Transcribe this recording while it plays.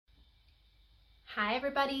Hi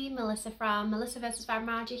everybody, Melissa from Melissa vs.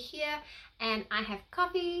 Fibromyalgia here, and I have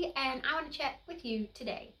coffee and I want to chat with you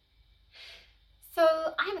today. So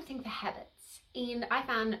I have a thing for habits, and I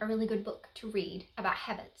found a really good book to read about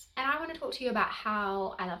habits, and I want to talk to you about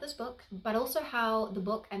how I love this book, but also how the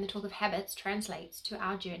book and the talk of habits translates to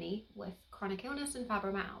our journey with chronic illness and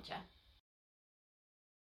fibromyalgia.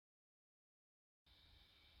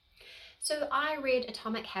 So I read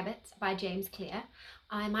Atomic Habits by James Clear.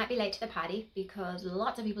 I might be late to the party because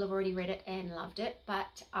lots of people have already read it and loved it,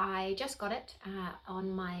 but I just got it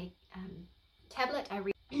on my tablet. I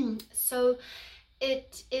read. So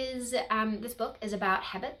it is, this book is about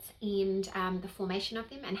habits and the formation of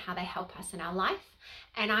them and how they help us in our life.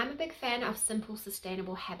 And I'm a big fan of simple,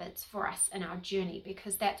 sustainable habits for us in our journey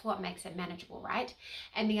because that's what makes it manageable, right?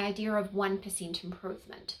 And the idea of 1%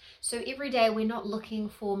 improvement. So every day we're not looking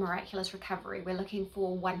for miraculous recovery, we're looking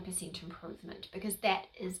for 1% improvement because that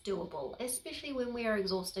is doable, especially when we are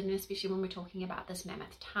exhausted and especially when we're talking about this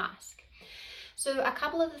mammoth task. So a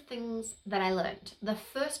couple of the things that I learned. The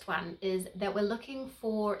first one is that we're looking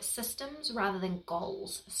for systems rather than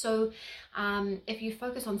goals. So if you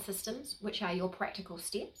focus on systems, which are your practical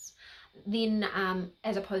steps, then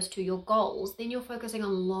as opposed to your goals, then you're focusing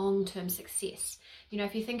on long-term success. You know,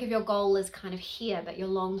 if you think of your goal as kind of here, but your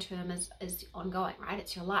long-term is ongoing, right?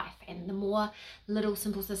 It's your life. And the more little,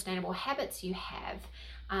 simple, sustainable habits you have,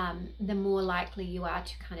 the more likely you are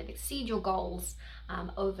to kind of exceed your goals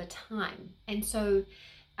over time. And so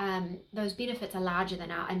those benefits are larger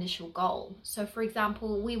than our initial goal. So for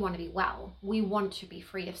example, we want to be well. We want to be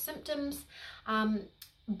free of symptoms,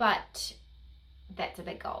 but that's a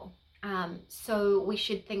big goal. So we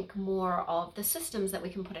should think more of the systems that we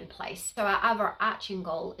can put in place. So our overarching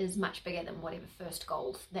goal is much bigger than whatever first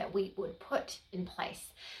goals that we would put in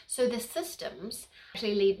place. So the systems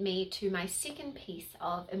actually lead me to my second piece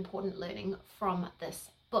of important learning from this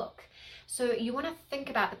book. So you want to think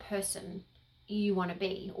about the person you want to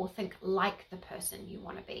be, or think like the person you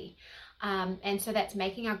want to be. And so that's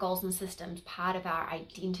making our goals and systems part of our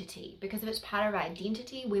identity, because if it's part of our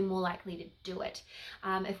identity, we're more likely to do it.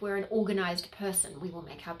 If we're an organized person, we will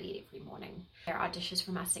make our bed every morning. There are dishes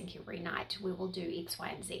from our sink every night. We will do X, Y,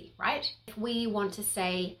 and Z, right? If we want to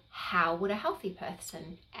say, how would a healthy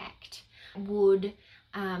person act? Would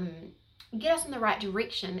get us in the right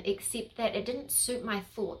direction, except that it didn't suit my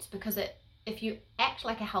thoughts because if you act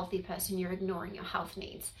like a healthy person, you're ignoring your health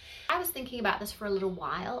needs. I was thinking about this for a little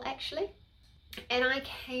while actually, and I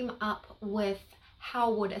came up with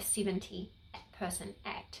how would a 70 person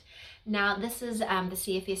act. Now this is the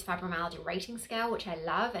CFS fibromyalgia rating scale, which I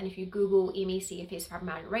love, and if you Google ME CFS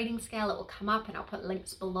fibromyalgia rating scale, it will come up and I'll put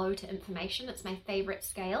links below to information. It's my favorite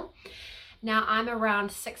scale. Now I'm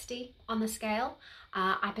around 60 on the scale.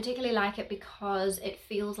 I particularly like it because it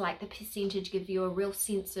feels like the percentage gives you a real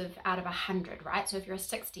sense of out of 100, right? So if you're a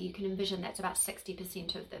 60, you can envision that's about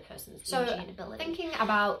 60% of the person's energy and ability. Thinking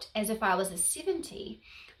about as if I was a 70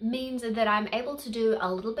 means that I'm able to do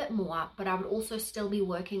a little bit more, but I would also still be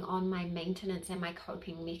working on my maintenance and my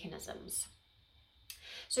coping mechanisms.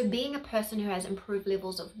 So being a person who has improved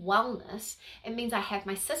levels of wellness, it means I have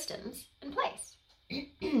my systems in place.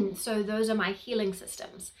 So those are my healing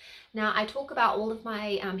systems. Now I talk about all of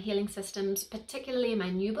my healing systems, particularly in my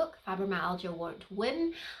new book, Fibromyalgia Won't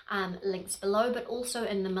Win, links below, but also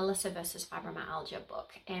in the Melissa vs. Fibromyalgia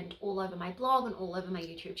book and all over my blog and all over my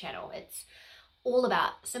YouTube channel. It's all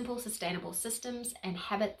about simple, sustainable systems and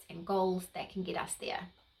habits and goals that can get us there.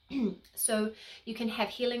 So you can have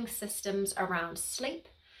healing systems around sleep,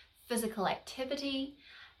 physical activity,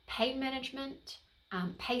 pain management,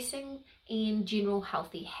 pacing, and general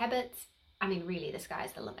healthy habits. I mean, really, the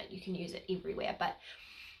sky's the limit. You can use it everywhere. But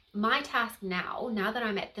my task now that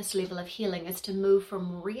I'm at this level of healing, is to move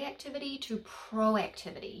from reactivity to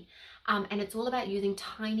proactivity. And it's all about using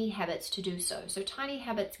tiny habits to do so. So tiny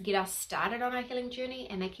habits get us started on our healing journey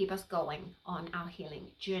and they keep us going on our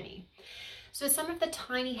healing journey. So some of the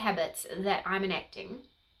tiny habits that I'm enacting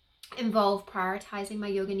involve prioritizing my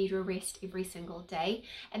yoga nidra rest every single day,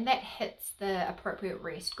 and that hits the appropriate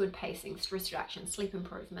rest, good pacing, stress reduction, sleep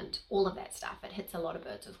improvement, all of that stuff. It hits a lot of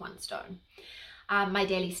birds with one stone. My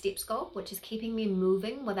daily steps goal, which is keeping me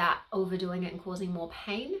moving without overdoing it and causing more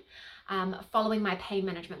pain. Following my pain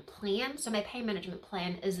management plan. So my pain management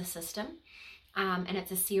plan is a system, and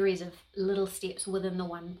it's a series of little steps within the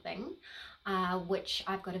one thing, which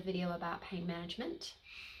I've got a video about pain management.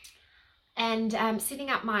 And setting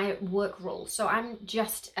up my work rules. So I'm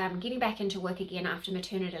just getting back into work again after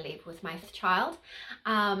maternity leave with my fifth child,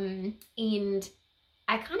 and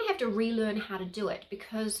I kind of have to relearn how to do it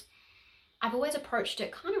because I've always approached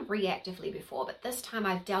it kind of reactively before, but this time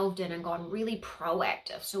I've delved in and gone really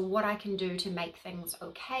proactive. So what I can do to make things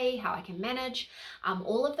okay, how I can manage,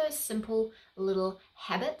 all of those simple little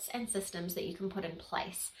habits and systems that you can put in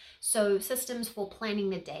place. So systems for planning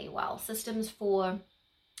the day well, systems for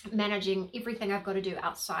managing everything I've got to do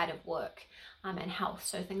outside of work. And health,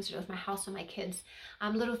 so things to do with my house or my kids,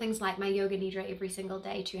 little things like my yoga nidra every single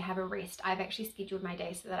day to have a rest. I've actually scheduled my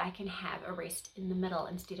day so that I can have a rest in the middle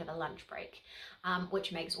instead of a lunch break,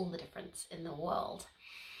 which makes all the difference in the world.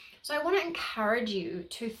 So I want to encourage you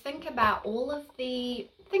to think about the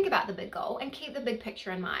big goal and keep the big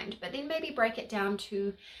picture in mind, but then maybe break it down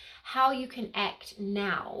to how you can act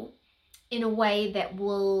now in a way that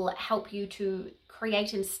will help you to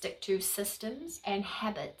create and stick to systems and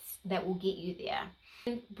habits that will get you there.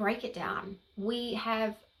 And break it down. We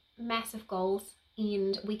have massive goals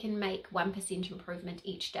and we can make 1% improvement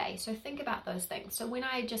each day. So think about those things. So when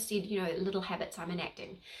I just said, little habits I'm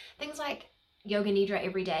enacting, things like yoga nidra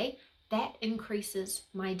every day, that increases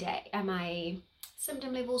my day, my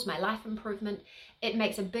symptom levels, my life improvement. It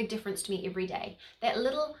makes a big difference to me every day. That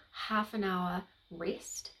little half an hour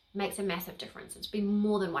rest makes a massive difference. It's been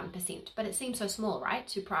more than 1%, but it seems so small, right?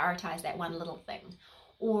 To prioritize that one little thing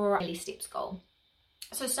or a daily steps goal.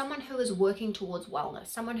 So someone who is working towards wellness,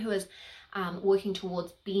 someone who is working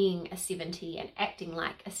towards being a 70 and acting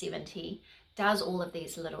like a 70 does all of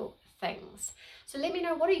these little things. So let me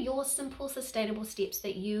know, what are your simple sustainable steps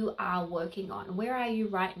that you are working on? Where are you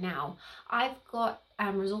right now? I've got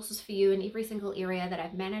resources for you in every single area that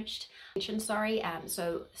I've managed.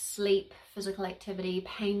 So sleep, physical activity,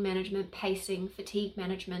 pain management, pacing, fatigue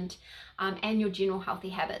management, and your general healthy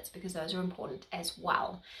habits, because those are important as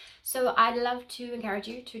well. So I'd love to encourage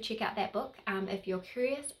you to check out that book if you're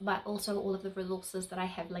curious, but also all of the resources that I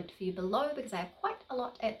have linked for you below, because I have quite a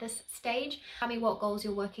lot at this stage. Tell me what goals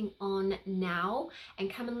you're working on now, and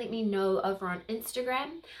come and let me know over on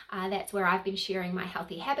Instagram. That's where I've been sharing my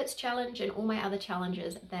Healthy Habits Challenge and all my other challenges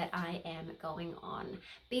that I am going on.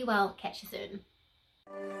 Be well, catch you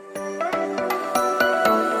soon.